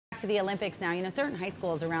to the Olympics now. You know, certain high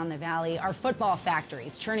schools around the valley are football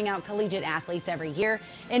factories, churning out collegiate athletes every year.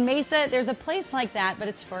 In Mesa, there's a place like that, but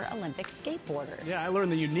it's for Olympic skateboarders. Yeah, I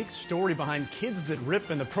learned the unique story behind Kids That Rip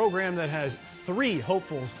and the program that has 3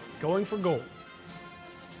 hopefuls going for gold.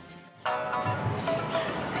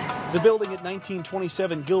 The building at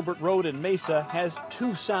 1927 Gilbert Road in Mesa has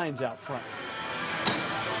 2 signs out front.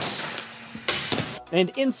 And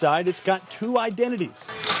inside, it's got 2 identities: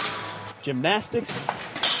 gymnastics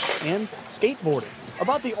and skateboarding.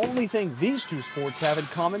 About the only thing these 2 sports have in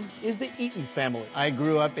common is the Eaton family. I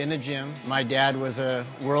grew up in a gym. My dad was a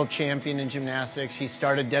world champion in gymnastics. He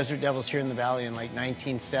started Desert Devils here in the Valley in like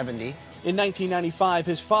 1970. In 1995,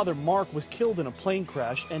 his father Mark was killed in a plane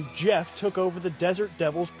crash, and Geoff took over the Desert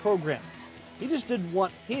Devils program. He just didn't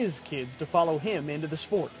want his kids to follow him into the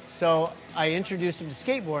sport. So I introduced him to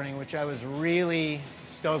skateboarding, which I was really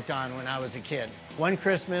stoked on when I was a kid. One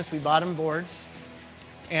Christmas, we bought him boards,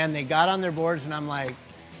 and they got on their boards, and I'm like,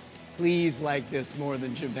 please like this more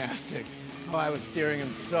than gymnastics. Oh, I was steering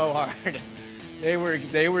them so hard. They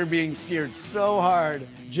were being steered so hard.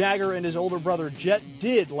 Jagger and his older brother Jet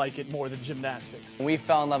did like it more than gymnastics. We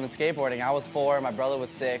fell in love in skateboarding. I was 4, my brother was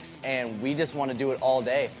 6, and we just wanted to do it all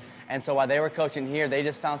day. And so while they were coaching here, they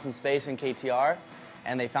just found some space in KTR,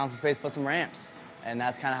 and they found some space to put some ramps. And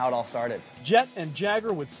that's kind of how it all started. Jet and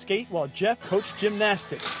Jagger would skate while Geoff coached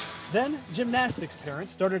gymnastics. Then gymnastics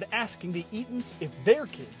parents started asking the Eatons if their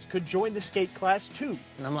kids could join the skate class too.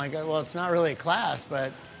 And I'm like, well, it's not really a class,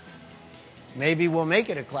 but maybe we'll make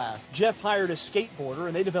it a class. Geoff hired a skateboarder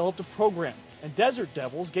and they developed a program. And Desert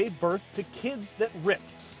Devils gave birth to Kids That Rip,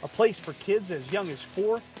 a place for kids as young as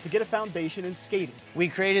 4 to get a foundation in skating. We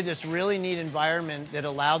created this really neat environment that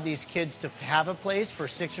allowed these kids to have a place for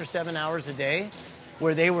 6 or 7 hours a day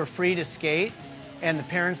where they were free to skate, and the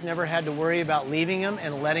parents never had to worry about leaving them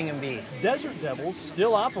and letting them be. Desert Devils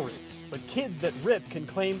still operates, but Kids That Rip can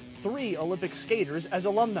claim 3 Olympic skaters as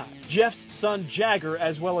alumni. Geoff's son Jagger,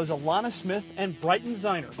 as well as Alana Smith and Brighton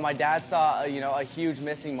Ziner. My dad saw a huge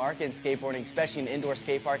missing market in skateboarding, especially an indoor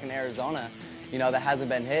skate park in Arizona, that hasn't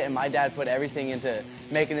been hit, and my dad put everything into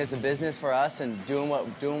making this a business for us and doing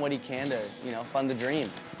what he can to, fund the dream.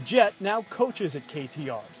 Jet now coaches at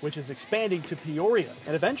KTR, which is expanding to Peoria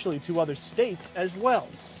and eventually to other states as well.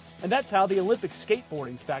 And that's how the Olympic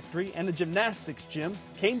skateboarding factory and the gymnastics gym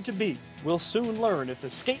came to be. We'll soon learn if the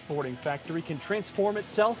skateboarding factory can transform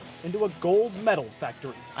itself into a gold medal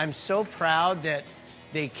factory. I'm so proud that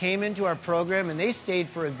they came into our program and they stayed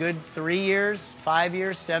for a good 3 years, 5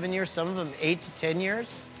 years, 7 years, some of them 8 to 10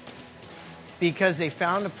 years, because they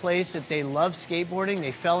found a place that they loved skateboarding.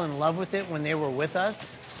 They fell in love with it when they were with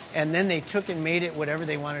us, and then they took and made it whatever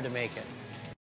they wanted to make it.